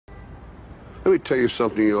Let me tell you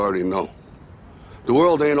something you already know. The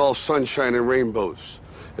world ain't all sunshine and rainbows.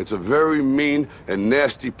 It's a very mean and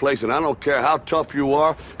nasty place, and I don't care how tough you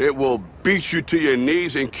are, it will beat you to your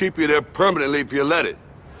knees and keep you there permanently if you let it.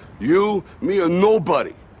 You, me, or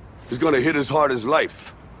nobody is gonna hit as hard as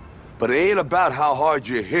life. But it ain't about how hard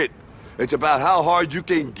you hit. It's about how hard you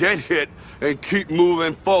can get hit and keep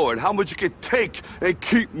moving forward. How much you can take and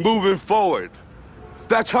keep moving forward.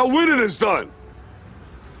 That's how winning is done.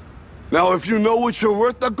 Now, if you know what you're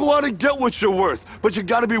worth, now go out and get what you're worth. But you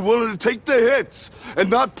gotta be willing to take the hits and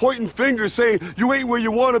not pointing fingers saying you ain't where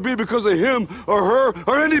you wanna be because of him or her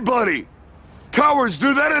or anybody. Cowards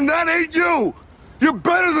do that, and that ain't you. You're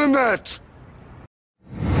better than that.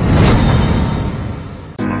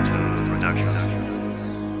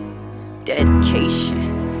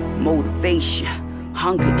 Dedication, motivation,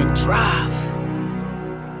 hunger and drive.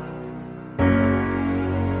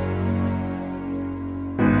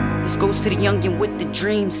 This goes to the youngin' with the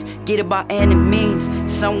dreams. Get it by any means.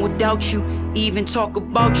 Some will doubt you, even talk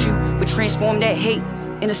about you, but transform that hate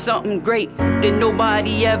into something great that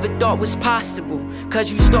nobody ever thought was possible.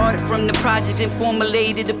 Cause you started from the project and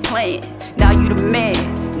formulated a plan. Now you the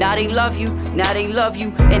man. Now they love you,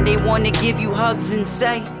 and they wanna give you hugs and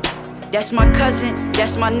say, that's my cousin,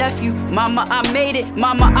 that's my nephew. Mama, I made it,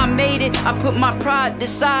 mama, I made it. I put my pride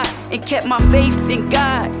aside and kept my faith in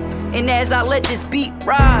God. And as I let this beat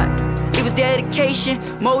ride, it was dedication,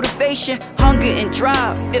 motivation, hunger and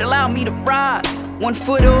drive that allowed me to rise. One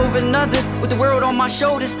foot over another, with the world on my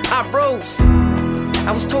shoulders, I rose.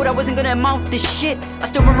 I was told I wasn't gonna amount to shit. I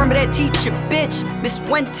still remember that teacher, bitch, Miss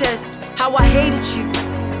Fuentes, how I hated you.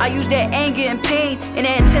 I used that anger and pain and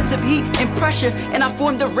that intensive heat and pressure, and I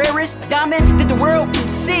formed the rarest diamond that the world can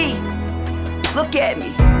see. Look at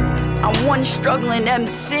me, I'm one struggling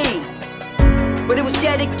MC. But it was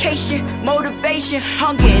dedication, motivation,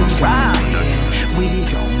 hunger and drive. We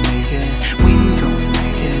gon' make it, we gon'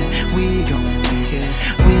 make it, we gon' make it,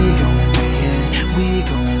 we gon' make it, we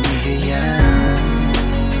gon' make it, yeah.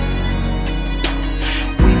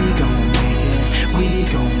 We gon' make it, we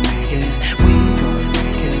gon' make it, we gon'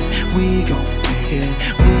 make it, we gon' make it,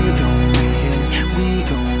 we gon' make it, we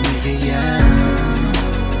gon' make it, yeah.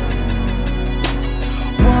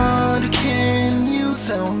 What can you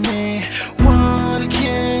tell me? What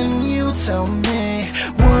can you tell me?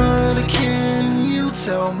 What can you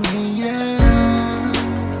tell me, yeah?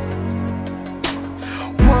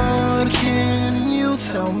 What can you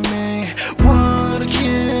tell me? What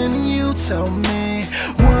can you tell me?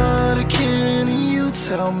 What can you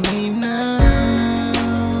tell me now?